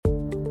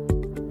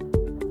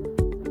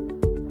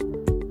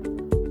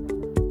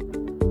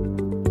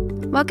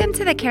Welcome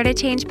to the Care to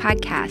Change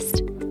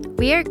podcast.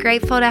 We are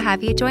grateful to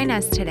have you join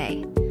us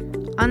today.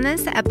 On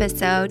this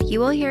episode, you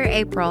will hear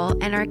April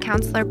and our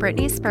counselor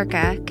Brittany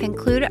Spurka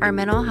conclude our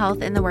Mental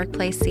Health in the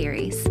Workplace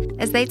series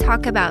as they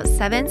talk about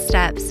 7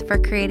 steps for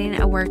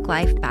creating a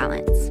work-life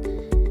balance.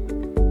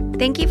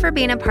 Thank you for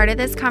being a part of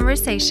this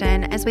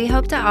conversation as we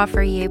hope to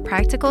offer you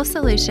practical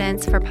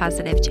solutions for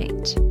positive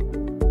change.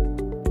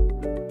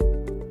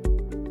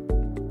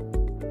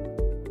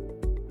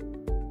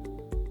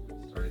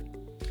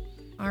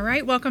 All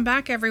right, welcome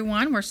back,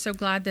 everyone. We're so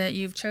glad that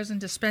you've chosen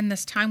to spend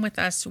this time with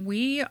us.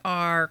 We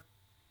are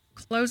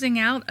closing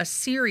out a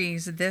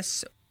series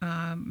this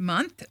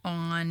month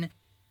on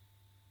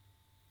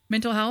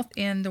mental health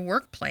in the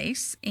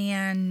workplace,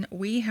 and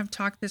we have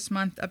talked this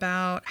month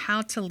about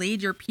how to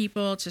lead your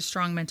people to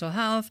strong mental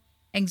health,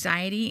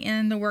 anxiety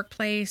in the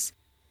workplace,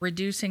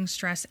 reducing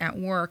stress at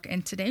work.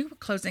 And today we're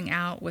closing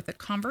out with a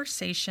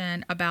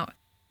conversation about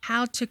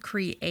how to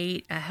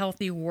create a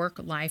healthy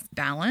work-life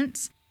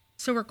balance.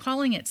 So we're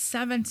calling it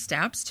 7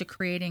 steps to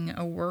creating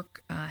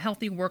a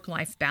healthy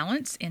work-life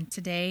balance. And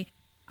today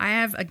I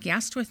have a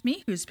guest with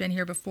me who's been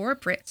here before,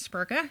 Britt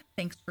Spurka.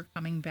 Thanks for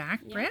coming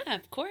back, Britt. Yeah,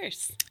 of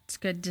course. It's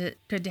good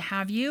to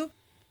have you.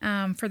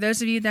 For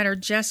those of you that are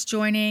just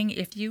joining,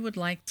 if you would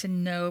like to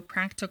know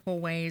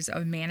practical ways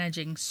of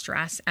managing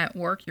stress at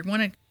work, you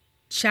want to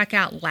check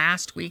out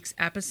last week's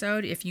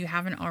episode. If you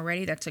haven't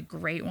already, that's a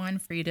great one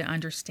for you to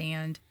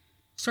understand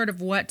sort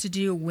of what to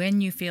do when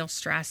you feel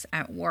stress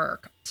at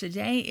work.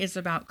 Today is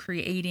about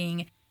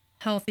creating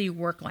healthy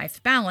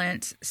work-life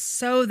balance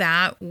so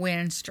that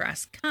when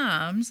stress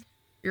comes,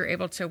 you're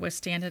able to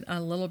withstand it a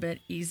little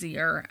bit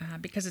easier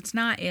because it's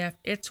not if,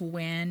 it's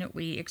when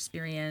we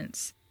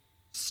experience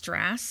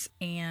stress,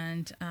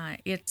 and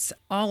it's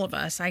all of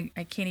us. I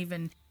can't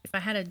even, if I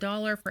had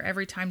 $1 for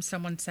every time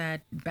someone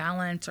said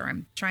balance, or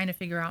I'm trying to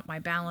figure out my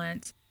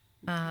balance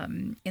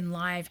in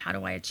life, how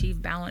do I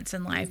achieve balance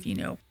in life,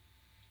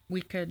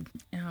 we could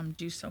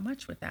do so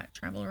much with that,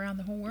 travel around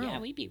the whole world.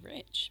 Yeah, we'd be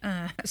rich.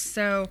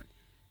 So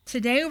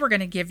today we're going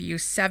to give you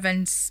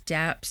 7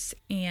 steps,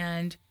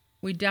 and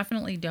we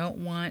definitely don't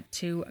want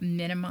to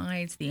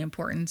minimize the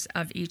importance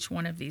of each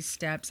one of these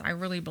steps. I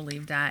really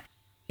believe that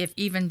if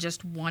even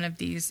just one of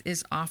these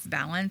is off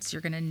balance,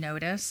 you're going to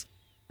notice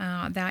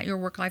that your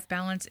work-life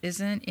balance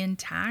isn't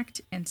intact.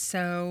 And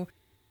so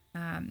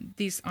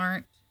this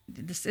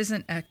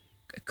isn't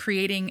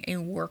creating a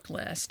work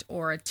list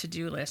or a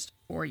to-do list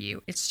for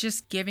you. It's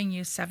just giving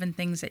you 7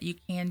 things that you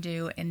can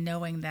do and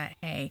knowing that,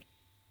 hey,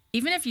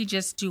 even if you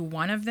just do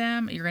one of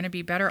them, you're going to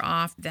be better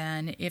off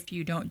than if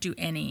you don't do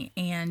any.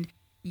 And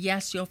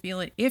yes, you'll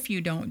feel it if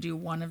you don't do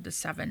one of the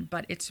 7,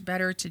 but it's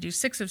better to do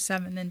 6 of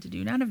 7 than to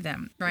do none of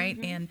them, right?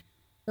 Mm-hmm. And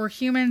we're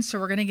humans, so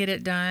we're going to get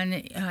it done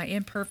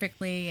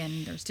imperfectly,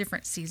 and there's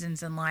different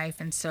seasons in life.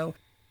 And so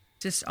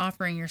just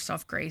offering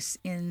yourself grace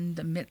in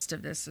the midst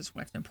of this is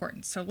what's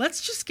important. So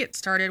let's just get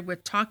started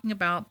with talking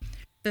about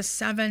the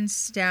 7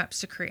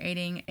 steps to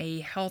creating a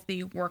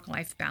healthy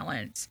work-life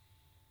balance.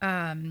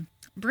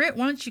 Britt,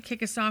 why don't you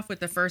kick us off with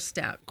the first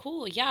step?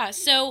 Cool. Yeah.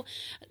 So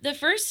the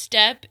first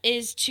step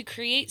is to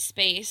create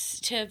space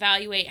to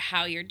evaluate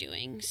how you're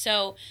doing.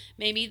 So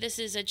maybe this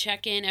is a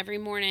check-in every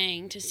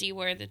morning to see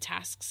where the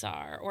tasks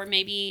are, or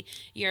maybe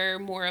you're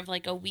more of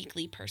like a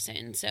weekly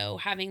person. So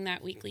having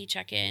that weekly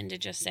check-in to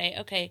just say,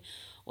 okay,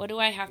 what do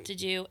I have to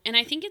do? And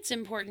I think it's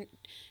important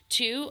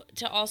too,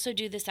 to also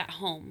do this at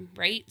home,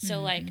 right?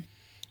 So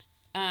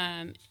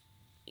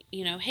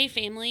hey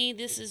family,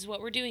 this is what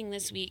we're doing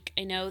this week.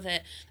 I know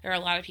that there are a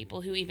lot of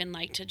people who even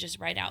like to just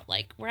write out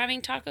like, we're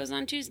having tacos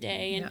on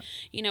Tuesday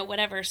and,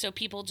 whatever. So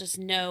people just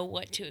know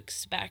what to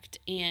expect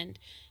and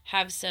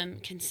have some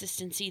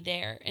consistency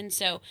there. And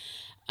so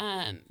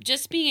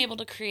just being able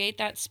to create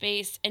that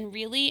space, and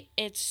really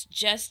it's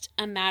just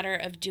a matter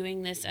of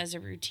doing this as a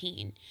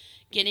routine,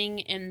 getting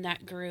in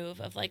that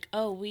groove of like,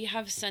 oh, we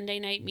have Sunday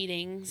night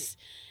meetings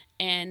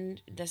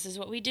and this is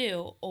what we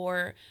do,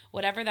 or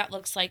whatever that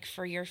looks like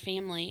for your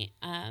family.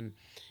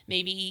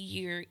 Maybe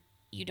you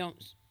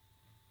don't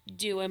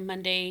do a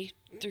Monday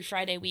through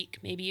Friday week.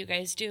 Maybe you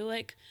guys do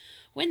like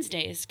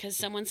Wednesdays because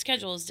someone's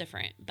schedule is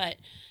different. But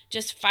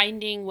just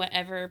finding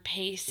whatever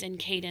pace and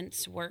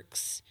cadence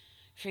works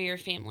for your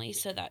family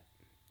so that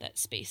that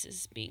space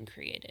is being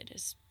created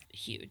is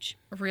huge.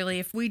 Really,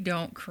 if we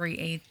don't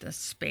create the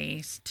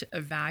space to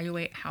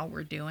evaluate how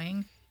we're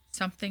doing,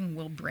 something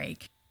will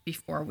break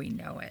before we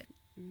know it.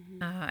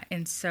 Mm-hmm.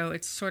 And so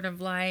it's sort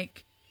of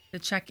like the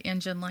check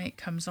engine light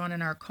comes on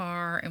in our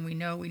car and we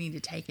know we need to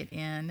take it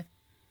in.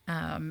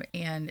 And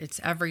it's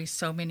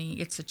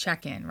it's a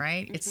check-in,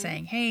 right? Mm-hmm. It's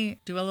saying, hey,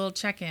 do a little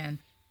check-in.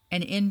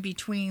 And in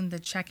between the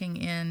checking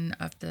in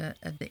of the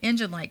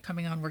engine light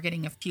coming on, we're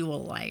getting a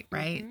fuel light,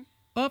 right? Mm-hmm.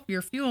 Oh,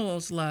 your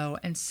fuel's low.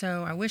 And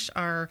so I wish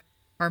our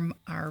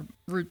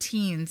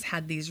routines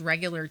had these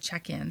regular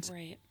check-ins.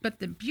 Right. But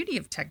the beauty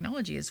of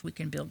technology is we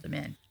can build them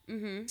in.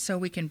 Mm-hmm. So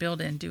we can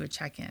build in, do a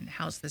check-in.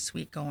 How's this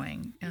week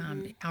going?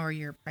 How are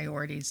your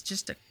priorities?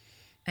 Just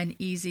an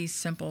easy,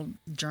 simple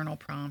journal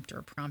prompt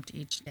or prompt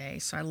each day.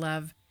 So I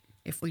love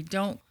if we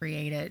don't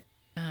create it,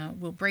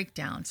 will break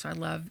down. So I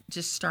love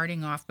just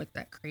starting off with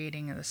that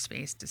creating of the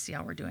space to see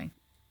how we're doing.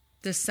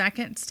 The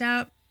second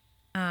step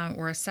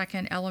or a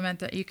second element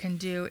that you can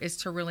do is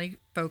to really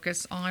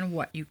focus on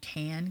what you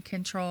can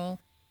control.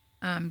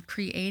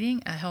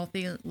 Creating a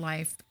healthy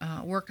life,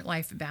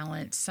 work-life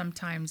balance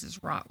sometimes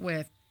is wrought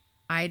with,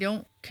 I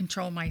don't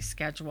control my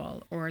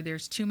schedule, or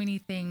there's too many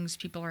things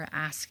people are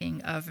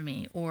asking of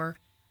me, or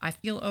I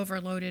feel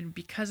overloaded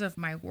because of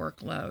my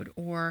workload,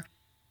 or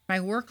my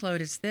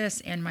workload is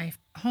this and my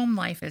home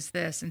life is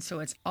this. And so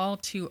it's all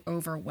too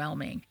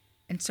overwhelming.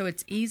 And so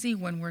it's easy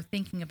when we're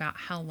thinking about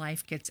how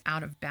life gets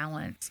out of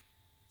balance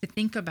to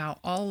think about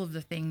all of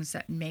the things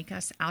that make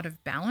us out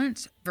of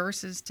balance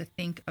versus to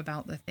think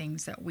about the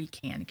things that we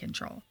can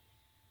control.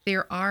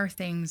 There are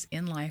things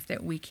in life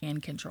that we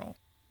can control.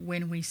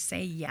 When we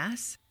say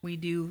yes, we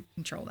do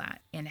control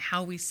that. And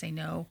how we say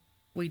no,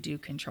 we do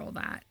control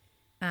that.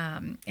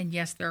 And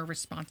yes, there are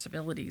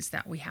responsibilities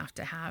that we have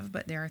to have,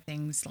 but there are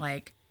things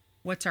like,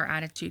 what's our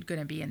attitude going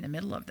to be in the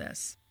middle of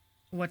this?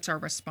 What's our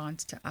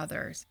response to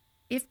others?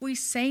 If we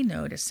say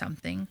no to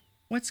something,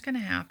 what's going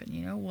to happen?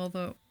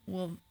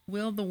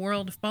 Will the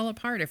world fall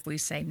apart if we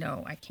say,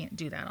 no, I can't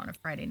do that on a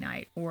Friday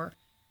night? Or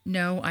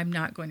no, I'm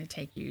not going to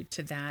take you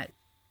to that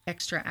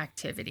extra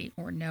activity.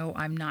 Or no,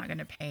 I'm not going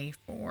to pay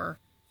for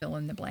fill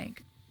in the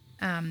blank.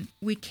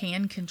 We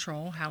can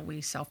control how we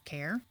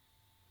self-care.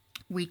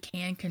 We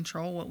can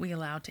control what we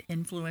allow to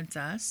influence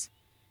us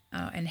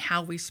and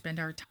how we spend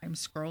our time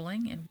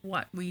scrolling and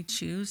what we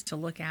choose to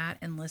look at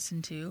and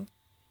listen to.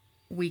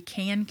 We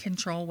can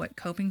control what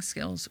coping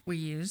skills we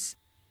use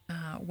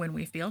when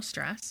we feel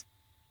stress.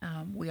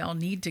 We all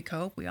need to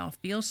cope. We all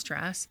feel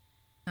stress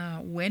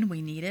when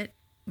we need it.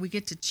 We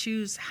get to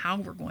choose how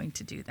we're going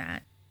to do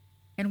that.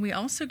 And we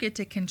also get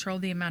to control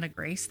the amount of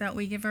grace that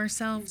we give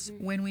ourselves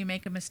when we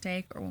make a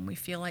mistake or when we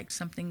feel like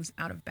something's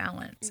out of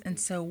balance. And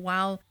so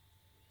while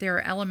there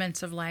are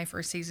elements of life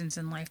or seasons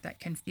in life that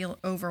can feel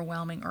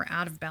overwhelming or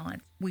out of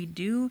balance, we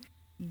do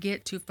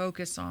get to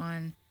focus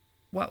on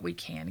what we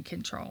can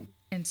control.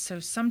 And so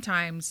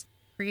sometimes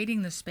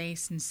creating the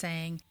space and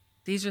saying,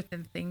 these are the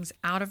things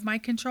out of my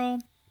control,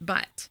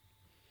 but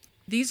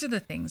these are the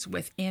things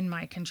within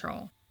my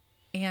control.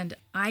 And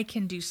I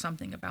can do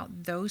something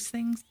about those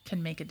things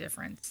can make a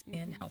difference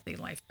in healthy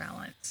life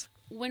balance.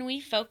 When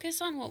we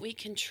focus on what we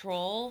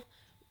control,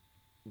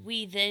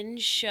 we then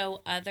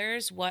show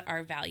others what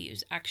our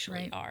values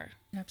actually are.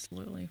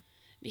 Absolutely.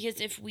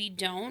 Because if we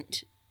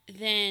don't,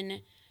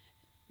 then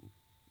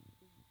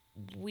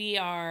we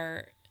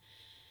are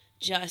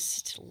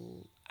just,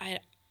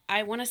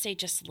 I want to say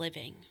just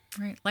living.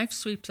 Right. Life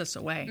sweeps us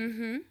away.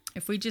 Mm-hmm.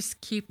 If we just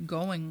keep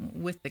going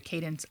with the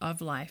cadence of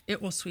life,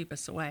 it will sweep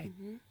us away.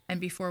 Mm-hmm. And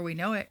before we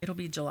know it, it'll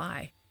be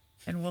July.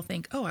 And we'll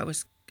think, I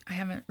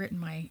haven't written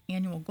my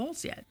annual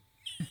goals yet.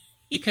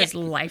 Because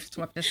life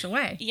swept us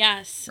away.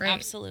 Yes, right?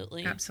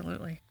 Absolutely.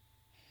 Absolutely.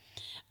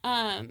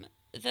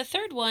 The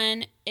third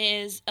one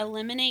is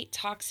eliminate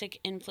toxic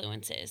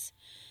influences.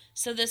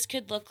 So this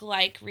could look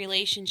like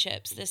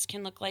relationships. This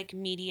can look like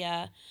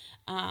media,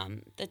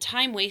 the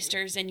time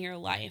wasters in your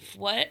life.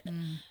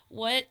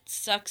 What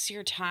sucks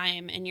your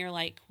time and you're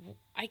like,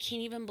 I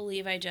can't even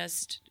believe I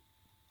just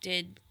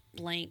did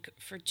blank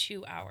for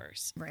 2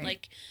 hours. Right.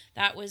 Like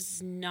that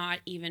was not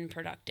even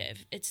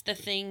productive. It's the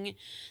thing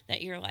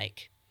that you're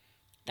like,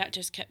 that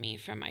just kept me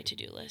from my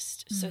to-do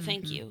list. So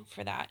thank you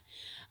for that.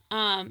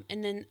 And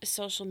then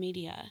social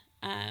media,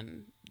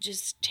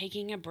 just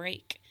taking a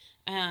break.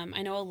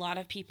 I know a lot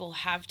of people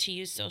have to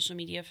use social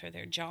media for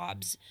their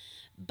jobs,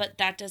 but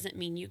that doesn't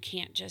mean you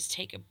can't just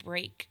take a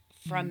break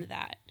from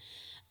that.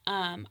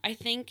 I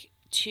think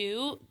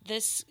too,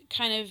 this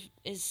kind of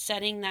is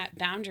setting that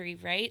boundary,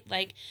 right?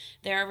 Like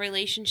there are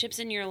relationships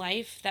in your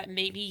life that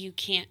maybe you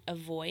can't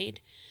avoid,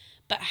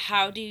 but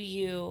how do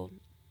you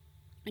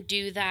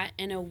do that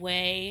in a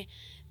way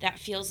that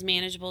feels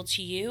manageable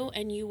to you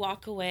and you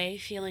walk away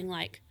feeling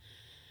like,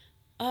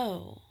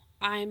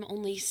 I'm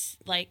only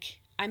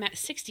I'm at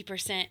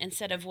 60%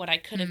 instead of what I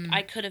could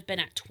have been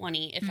at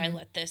 20 if I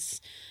let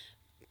this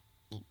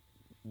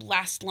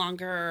last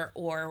longer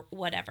or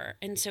whatever.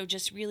 And so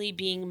just really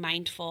being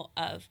mindful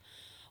of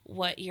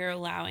what you're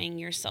allowing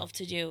yourself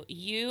to do.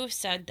 You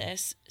said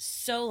this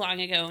so long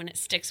ago and it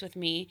sticks with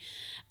me.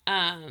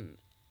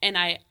 And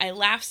I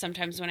laugh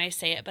sometimes when I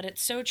say it, but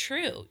it's so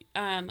true.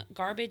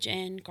 Garbage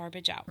in,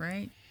 garbage out.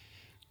 Right.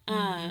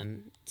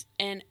 And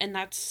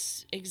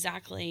that's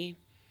exactly,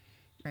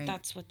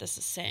 that's what this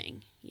is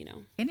saying,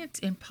 And it's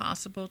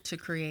impossible to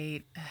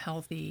create a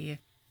healthy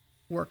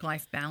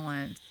work-life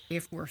balance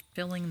if we're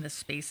filling the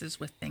spaces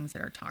with things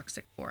that are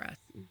toxic for us.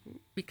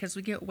 Because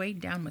we get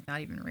weighed down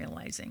without even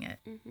realizing it.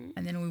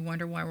 And then we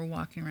wonder why we're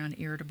walking around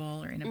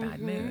irritable or in a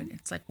bad mood.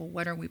 It's like, well,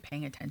 what are we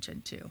paying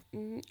attention to?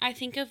 I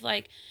think of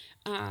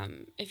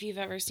if you've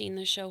ever seen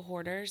the show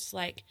Hoarders,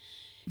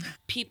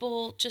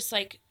 people just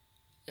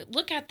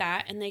look at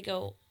that and they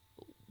go,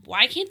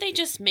 why can't they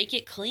just make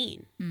it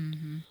clean?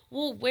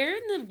 Well, where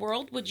in the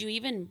world would you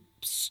even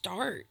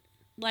start?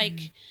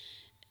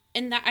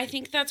 And that, I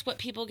think that's what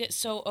people get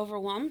so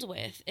overwhelmed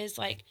with is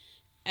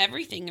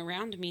everything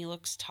around me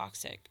looks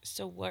toxic.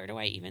 So where do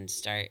I even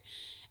start?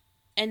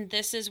 And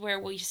this is where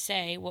we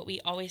say what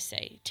we always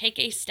say: take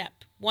a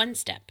step, one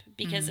step,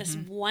 because this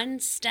one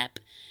step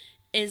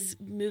is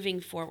moving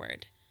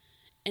forward.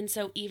 And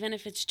so even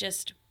if it's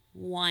just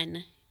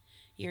one,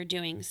 you're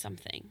doing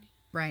something.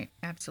 Right.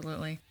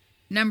 Absolutely.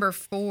 Number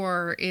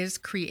 4 is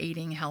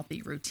creating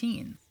healthy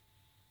routines.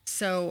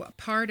 So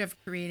part of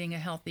creating a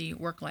healthy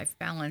work-life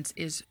balance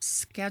is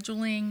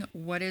scheduling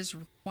what is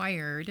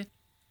required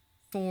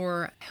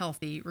for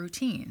healthy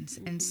routines.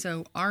 And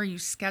so are you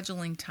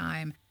scheduling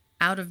time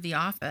out of the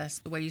office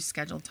the way you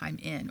schedule time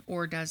in?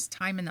 Or does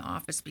time in the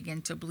office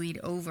begin to bleed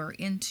over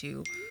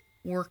into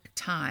work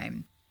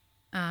time?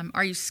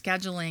 Are you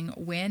scheduling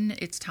when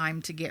it's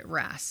time to get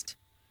rest?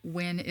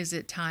 When is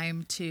it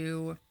time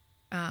to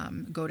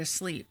go to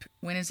sleep?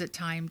 When is it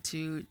time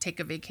to take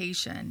a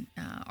vacation?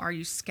 Are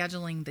you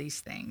scheduling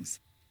these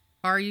things?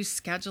 Are you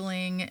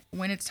scheduling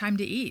when it's time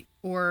to eat?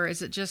 Or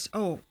is it just,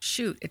 oh,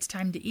 shoot, it's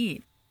time to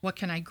eat. What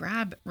can I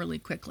grab really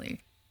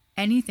quickly?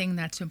 Anything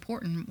that's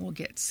important will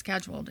get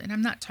scheduled. And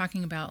I'm not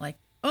talking about like,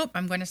 oh,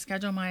 I'm going to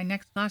schedule my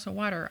next glass of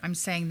water. I'm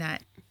saying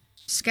that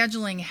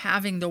scheduling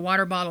having the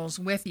water bottles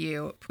with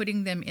you,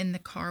 putting them in the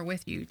car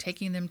with you,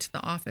 taking them to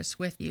the office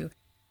with you,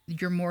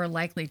 you're more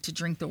likely to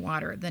drink the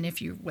water than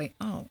if you wait,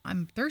 oh,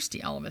 I'm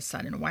thirsty all of a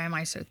sudden. Why am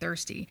I so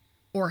thirsty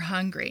or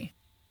hungry?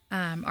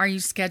 Are you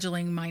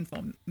scheduling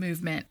mindful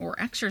movement or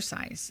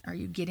exercise? Are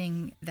you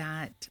getting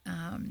that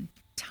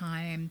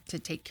time to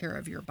take care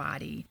of your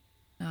body,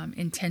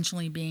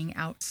 intentionally being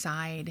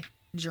outside,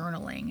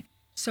 journaling?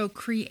 So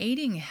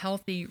creating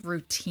healthy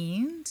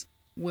routines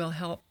will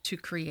help to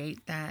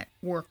create that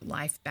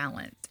work-life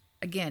balance.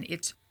 Again,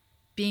 it's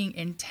being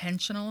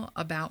intentional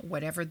about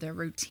whatever the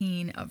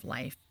routine of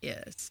life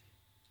is.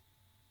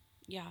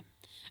 Yeah.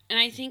 And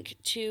I think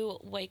too,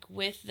 like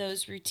with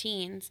those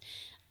routines,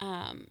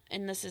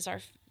 and this is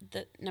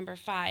the number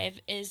 5,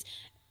 is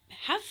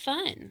have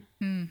fun.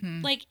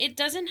 Mm-hmm. Like, it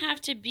doesn't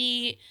have to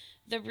be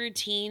the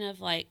routine of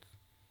like,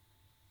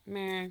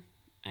 meh,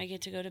 I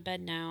get to go to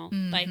bed now.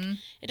 Mm-hmm. Like,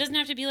 it doesn't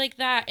have to be like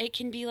that. It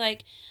can be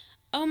like,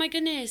 oh my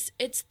goodness,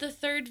 it's the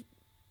 3rd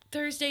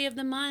Thursday of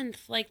the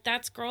month. Like,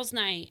 that's girls'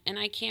 night. And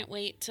I can't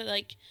wait to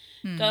like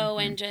go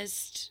and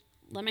just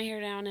let my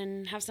hair down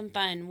and have some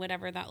fun,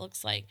 whatever that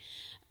looks like.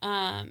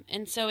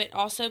 And so it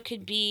also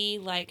could be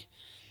like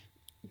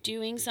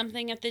doing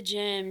something at the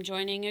gym,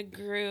 joining a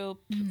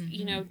group,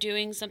 you know,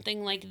 doing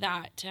something like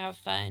that to have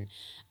fun.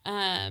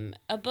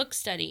 A book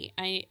study.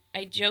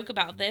 I joke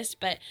about this,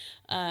 but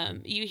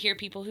you hear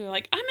people who are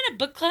like, I'm in a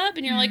book club,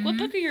 and you're like, what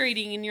book are you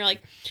reading? And you're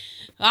like,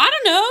 I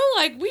don't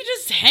know, like, we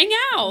just hang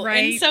out.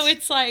 Right. And so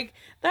it's like,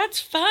 that's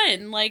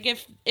fun. Like,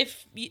 if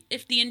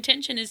the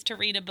intention is to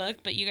read a book,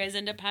 but you guys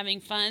end up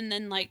having fun,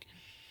 then like,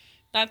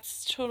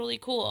 that's totally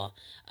cool.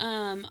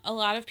 A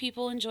lot of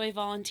people enjoy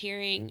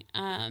volunteering.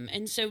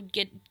 And so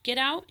get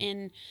out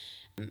and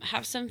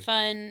have some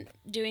fun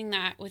doing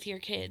that with your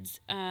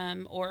kids,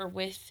 or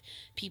with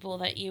people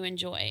that you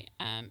enjoy.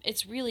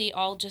 It's really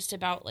all just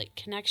about like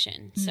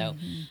connection. So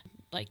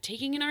like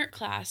taking an art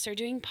class or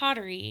doing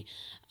pottery.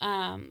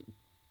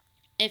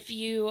 If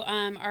you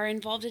are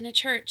involved in a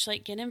church,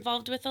 like get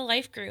involved with a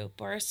life group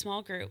or a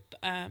small group,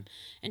 and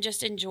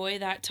just enjoy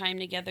that time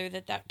together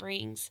that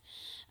brings,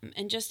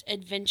 and just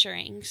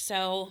adventuring.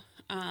 So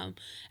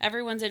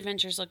everyone's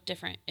adventures look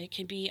different. It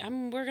could be,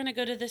 we're going to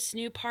go to this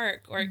new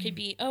park, or it could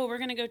be, oh, we're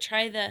going to go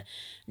try the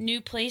new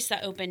place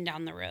that opened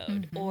down the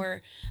road,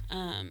 or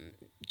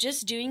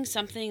just doing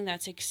something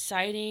that's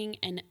exciting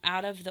and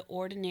out of the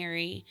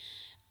ordinary.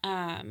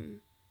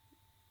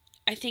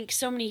 I think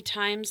so many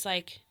times,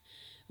 like,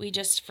 we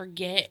just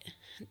forget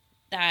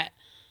that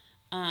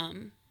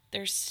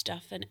there's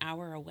stuff an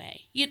hour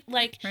away.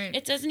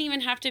 It doesn't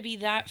even have to be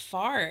that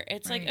far.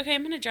 It's like, okay,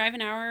 I'm going to drive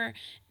an hour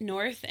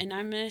north, and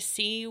I'm going to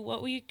see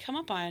what we come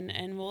up on,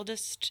 and we'll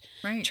just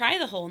try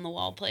the hole in the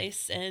wall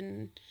place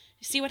and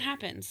see what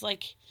happens.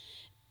 Like,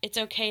 it's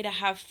okay to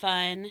have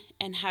fun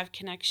and have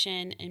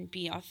connection and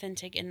be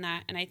authentic in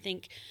that. And I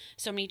think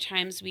so many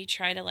times we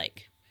try to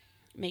like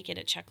make it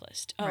a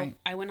checklist. Oh,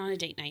 I went on a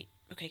date night.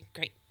 Okay,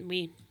 great.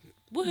 We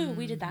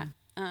did that.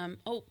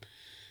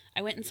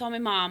 I went and saw my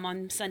mom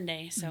on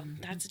Sunday, so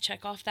that's a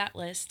check off that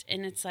list.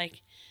 And it's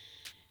like,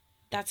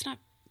 that's not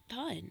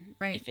fun.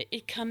 Right. If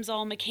it comes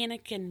all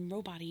mechanic and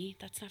robot-y,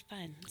 that's not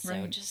fun.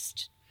 So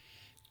just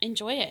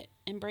enjoy it,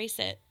 embrace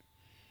it.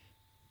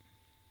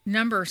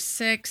 Number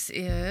 6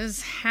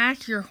 is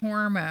hack your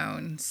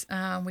hormones.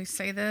 We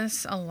say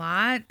this a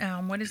lot.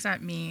 What does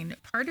that mean?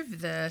 Part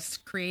of this,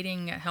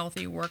 creating a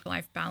healthy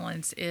work-life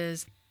balance,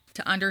 is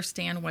to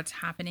understand what's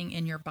happening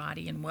in your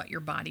body and what your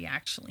body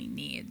actually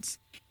needs.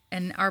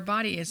 And our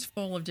body is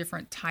full of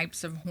different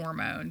types of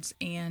hormones,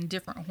 and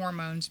different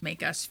hormones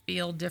make us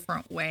feel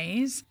different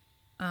ways.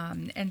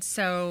 And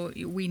so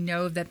we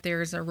know that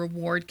there's a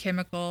reward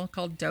chemical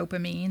called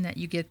dopamine, that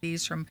you get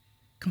these from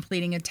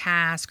completing a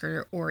task,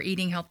 or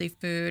eating healthy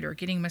food, or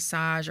getting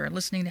massage, or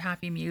listening to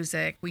happy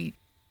music.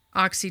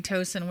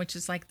 Oxytocin, which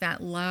is like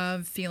that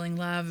love, feeling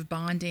love,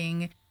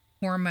 bonding.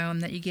 hormone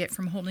that you get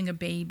from holding a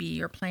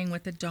baby or playing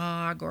with a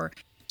dog or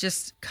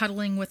just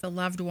cuddling with a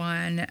loved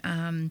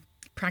one,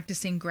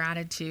 practicing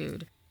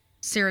gratitude.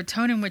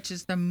 Serotonin, which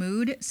is the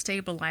mood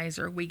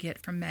stabilizer we get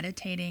from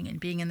meditating and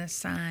being in the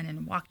sun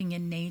and walking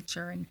in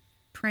nature and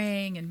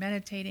praying and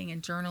meditating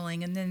and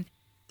journaling. And then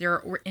there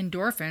are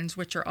endorphins,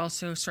 which are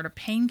also sort of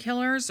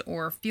painkillers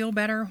or feel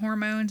better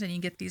hormones. And you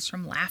get these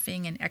from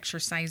laughing and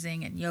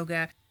exercising and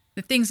yoga.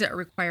 The things that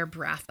require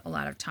breath a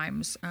lot of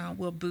times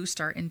will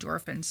boost our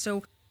endorphins.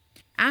 So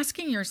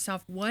asking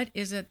yourself, what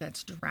is it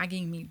that's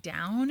dragging me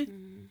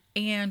down?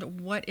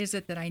 And what is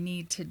it that I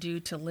need to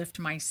do to lift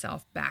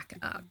myself back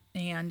up?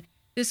 And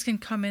this can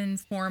come in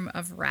form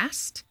of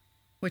rest,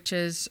 which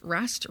is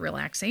rest,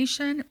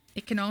 relaxation.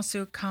 It can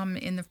also come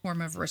in the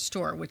form of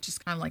restore, which is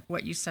kind of like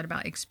what you said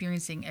about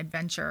experiencing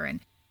adventure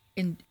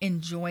and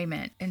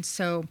enjoyment. And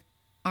so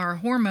our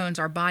hormones,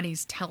 our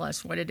bodies tell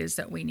us what it is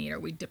that we need. Are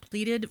we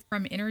depleted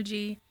from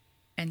energy,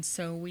 and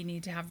so we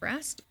need to have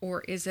rest?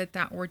 Or is it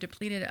that we're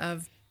depleted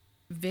of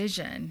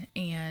vision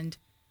and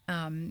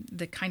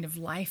the kind of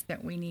life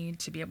that we need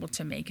to be able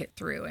to make it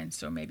through? And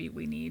so maybe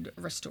we need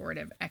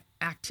restorative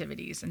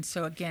activities. And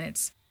so again,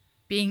 it's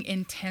being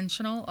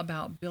intentional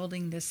about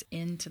building this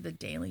into the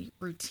daily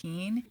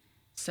routine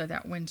so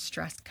that when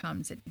stress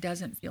comes, it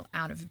doesn't feel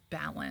out of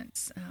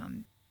balance.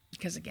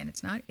 Because again,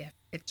 it's not if,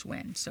 it's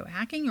when. So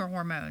hacking your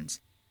hormones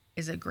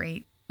is a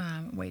great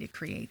way to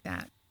create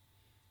that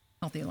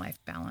healthy life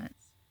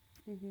balance.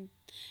 Mm-hmm.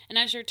 And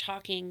as you're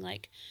talking,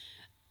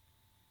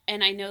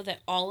 and I know that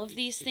all of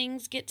these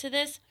things get to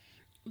this,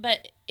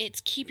 but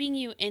it's keeping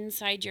you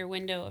inside your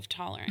window of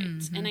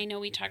tolerance. And I know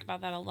we talk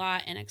about that a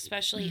lot, and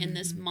especially in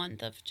this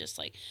month of just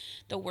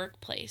the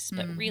workplace,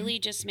 but really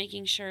just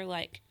making sure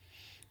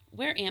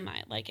where am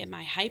I? Am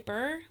I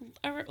hyper?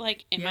 Or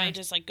am I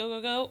just go,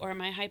 go, go? Or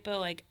am I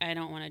hypo? I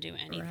don't want to do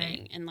anything.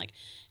 Right. And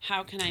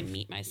how can I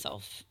meet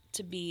myself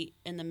to be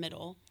in the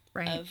middle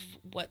of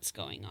what's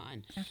going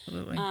on?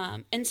 Absolutely.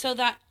 And so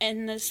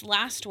this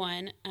last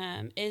one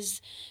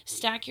is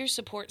stack your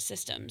support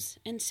systems.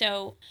 And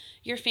so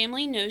your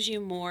family knows you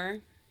more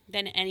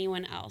than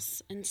anyone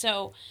else. And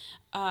so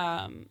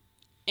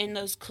in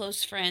those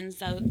close friends,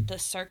 the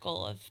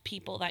circle of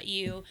people that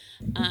you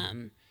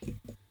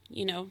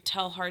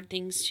tell hard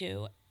things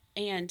to.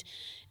 And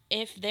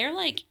if they're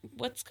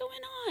what's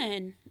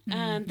going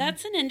on?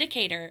 That's an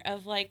indicator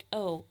of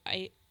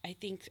I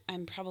think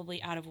I'm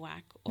probably out of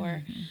whack,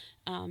 or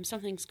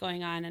something's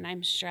going on and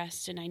I'm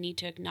stressed and I need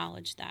to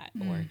acknowledge that,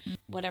 or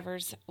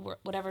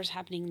whatever's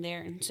happening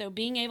there. And so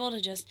being able to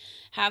just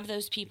have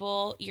those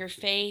people, your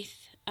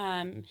faith,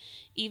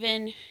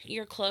 even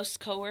your close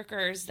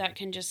coworkers that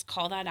can just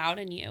call that out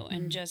in you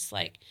and just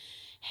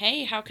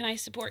hey, how can I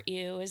support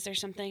you? Is there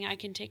something I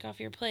can take off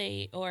your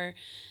plate? Or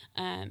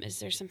is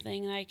there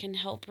something I can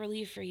help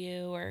relieve for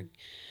you? Or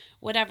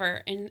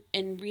whatever. And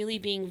really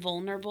being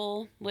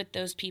vulnerable with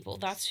those people.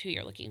 That's who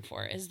you're looking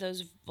for, is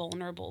those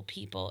vulnerable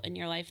people in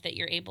your life that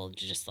you're able to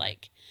just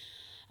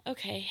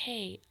okay,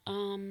 hey,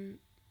 can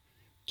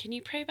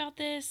you pray about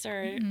this?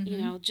 Or,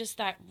 just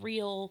that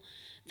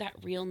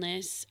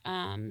realness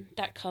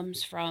that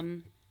comes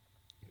from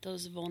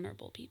those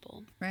vulnerable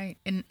people. Right.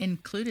 And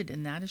included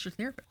in that is your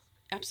therapist.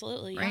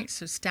 Absolutely. Right. Yeah.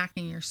 So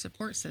stacking your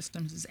support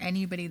systems is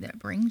anybody that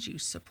brings you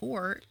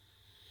support,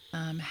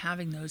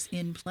 having those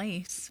in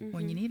place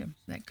when you need them.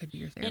 That could be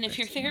your therapist. And if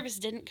your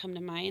therapist didn't come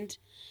to mind,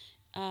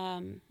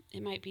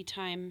 it might be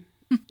time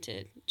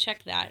to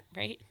check that,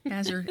 right?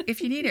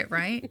 If you need it,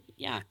 right?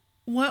 Yeah.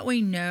 What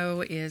we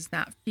know is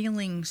that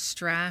feeling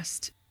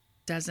stressed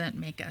doesn't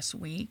make us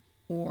weak,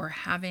 or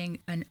having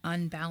an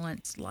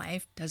unbalanced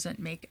life doesn't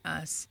make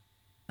us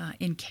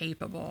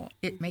incapable.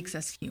 It makes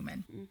us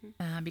human,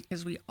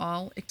 because we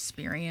all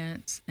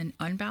experience an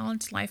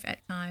unbalanced life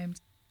at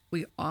times.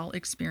 We all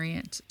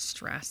experience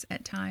stress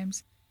at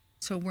times.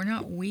 So we're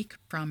not weak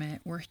from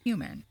it. We're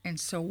human. And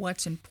so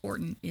what's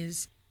important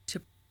is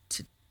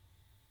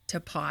to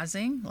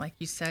pausing, like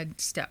you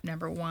said, step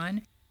number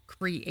one,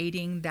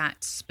 creating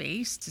that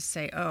space to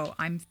say, oh,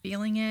 I'm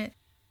feeling it.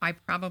 I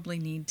probably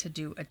need to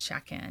do a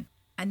check-in,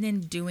 and then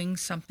doing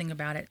something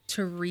about it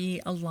to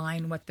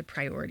realign what the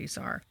priorities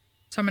are.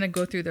 So I'm going to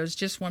go through those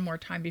just one more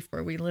time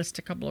before we list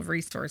a couple of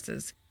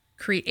resources.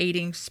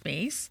 Creating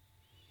space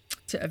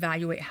to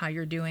evaluate how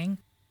you're doing,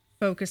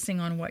 focusing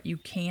on what you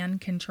can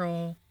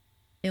control,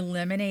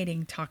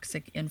 eliminating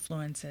toxic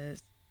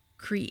influences,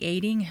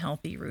 creating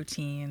healthy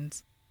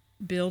routines,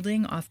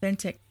 building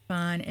authentic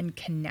fun and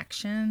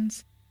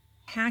connections,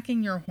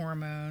 hacking your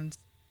hormones,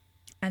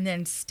 and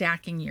then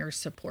stacking your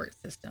support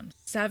systems.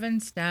 7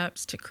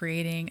 steps to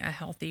creating a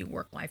healthy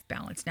work-life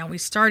balance. Now, we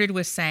started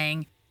with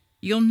saying,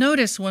 you'll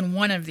notice when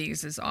one of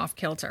these is off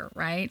kilter,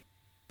 right?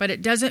 But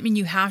it doesn't mean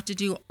you have to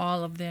do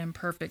all of them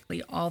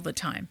perfectly all the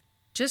time.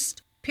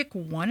 Just pick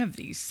one of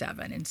these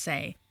 7 and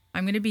say,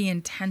 I'm going to be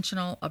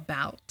intentional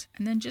about,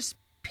 and then just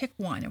pick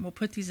one. And we'll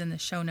put these in the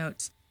show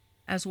notes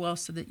as well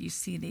so that you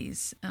see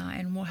these.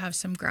 And we'll have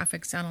some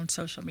graphics out on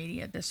social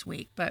media this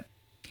week. But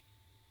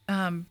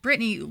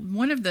Brittany,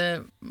 one of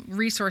the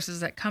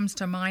resources that comes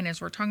to mind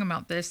as we're talking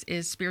about this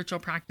is Spiritual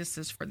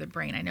Practices for the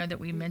Brain. I know that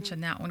we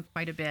mentioned that one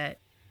quite a bit.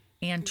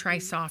 And Try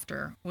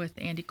Softer with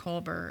Andy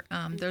Colbert.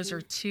 Those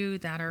are two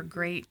that are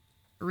great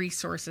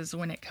resources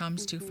when it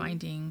comes to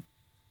finding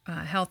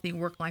healthy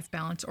work-life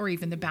balance, or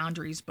even the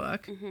Boundaries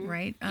book,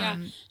 right? Yeah,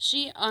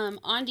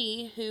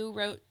 Andy, who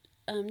wrote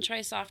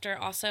Try Softer,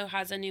 also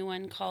has a new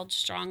one called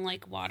Strong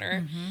Like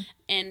Water,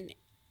 and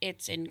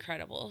it's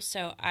incredible.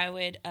 So I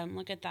would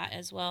look at that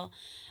as well.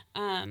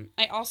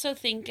 I also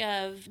think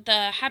of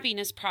the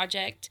Happiness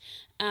Project,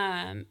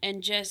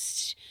 and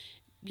just,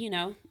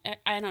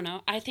 I don't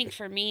know. I think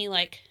for me,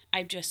 like,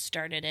 I've just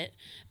started it,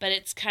 but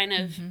it's kind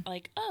of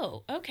like,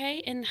 oh,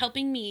 okay, and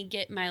helping me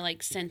get my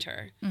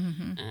center.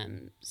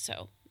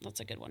 So that's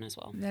a good one as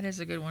well. That is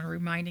a good one,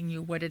 reminding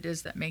you what it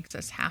is that makes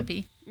us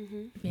happy,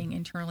 being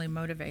internally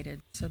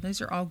motivated. So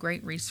those are all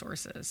great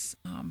resources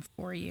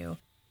for you.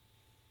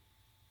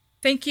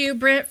 Thank you,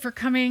 Britt, for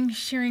coming,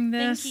 sharing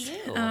this.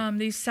 Thank you.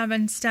 These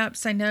 7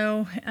 steps. I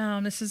know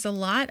this is a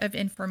lot of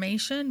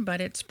information, but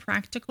it's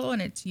practical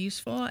and it's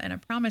useful. And I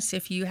promise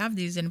if you have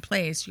these in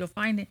place, you'll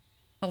find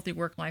healthy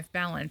work-life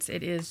balance.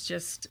 It is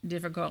just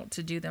difficult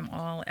to do them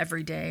all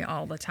every day,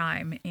 all the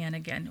time. And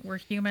again, we're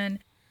human.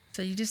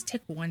 So you just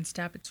take one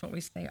step. It's what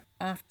we say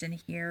often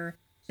here.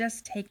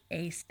 Just take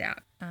a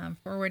step.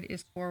 Forward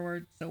is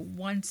forward. So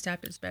one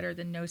step is better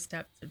than no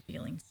steps of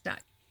feeling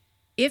stuck.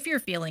 If you're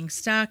feeling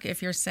stuck,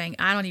 if you're saying,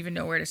 I don't even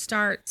know where to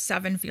start,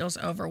 7 feels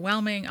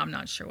overwhelming, I'm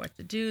not sure what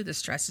to do, the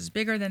stress is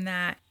bigger than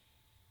that,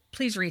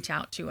 please reach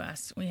out to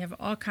us. We have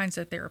all kinds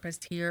of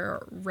therapists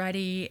here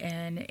ready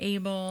and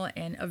able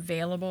and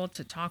available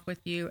to talk with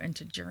you and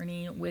to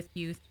journey with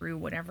you through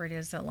whatever it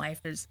is that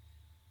life is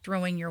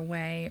throwing your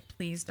way.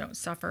 Please don't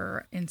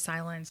suffer in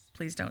silence.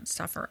 Please don't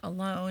suffer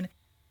alone.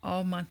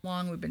 All month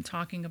long, we've been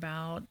talking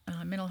about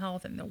mental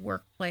health in the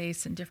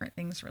workplace and different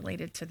things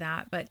related to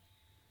that. But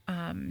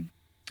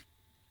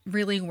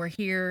really, we're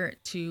here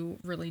to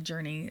really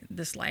journey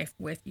this life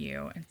with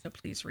you. And so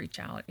please reach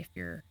out if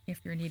you're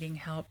needing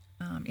help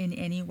in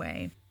any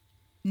way.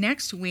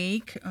 Next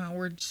week,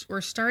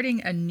 we're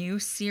starting a new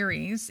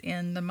series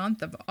in the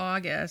month of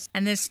August.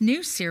 And this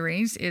new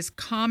series is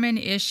Common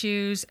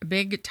Issues,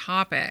 Big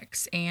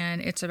Topics.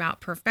 And it's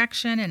about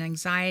perfection and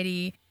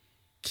anxiety,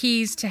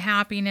 keys to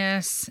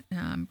happiness,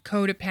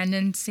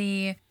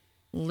 codependency,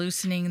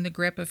 loosening the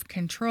grip of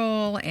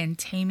control, and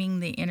taming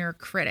the inner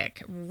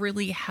critic.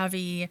 Really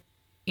heavy,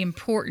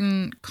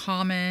 important,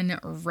 common,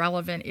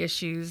 relevant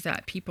issues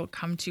that people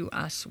come to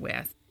us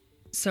with.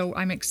 So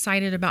I'm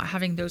excited about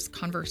having those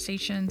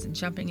conversations and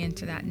jumping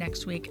into that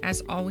next week.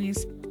 As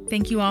always,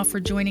 thank you all for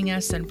joining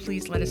us, and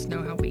please let us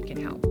know how we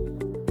can help.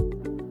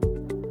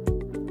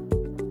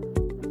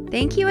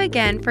 Thank you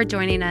again for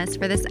joining us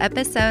for this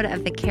episode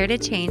of the Care to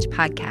Change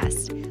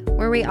podcast,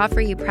 where we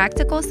offer you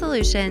practical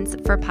solutions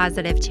for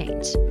positive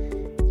change.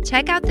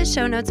 Check out the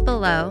show notes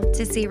below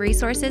to see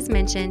resources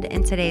mentioned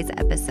in today's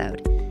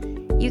episode.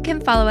 You can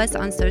follow us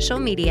on social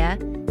media,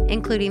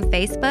 including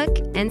Facebook,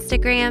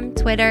 Instagram,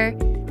 Twitter,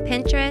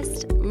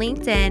 Pinterest,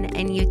 LinkedIn,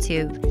 and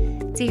YouTube,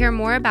 to hear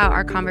more about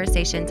our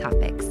conversation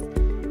topics.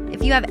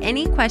 If you have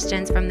any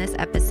questions from this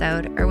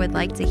episode or would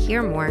like to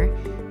hear more,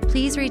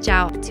 please reach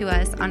out to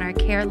us on our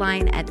care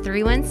line at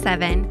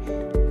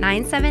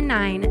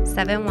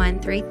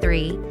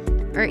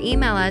 317-979-7133 or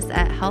email us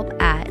at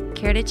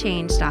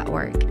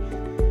help@caretochange.org.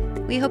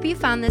 We hope you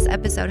found this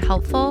episode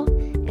helpful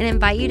and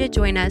invite you to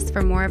join us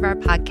for more of our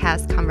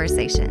podcast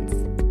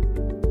conversations.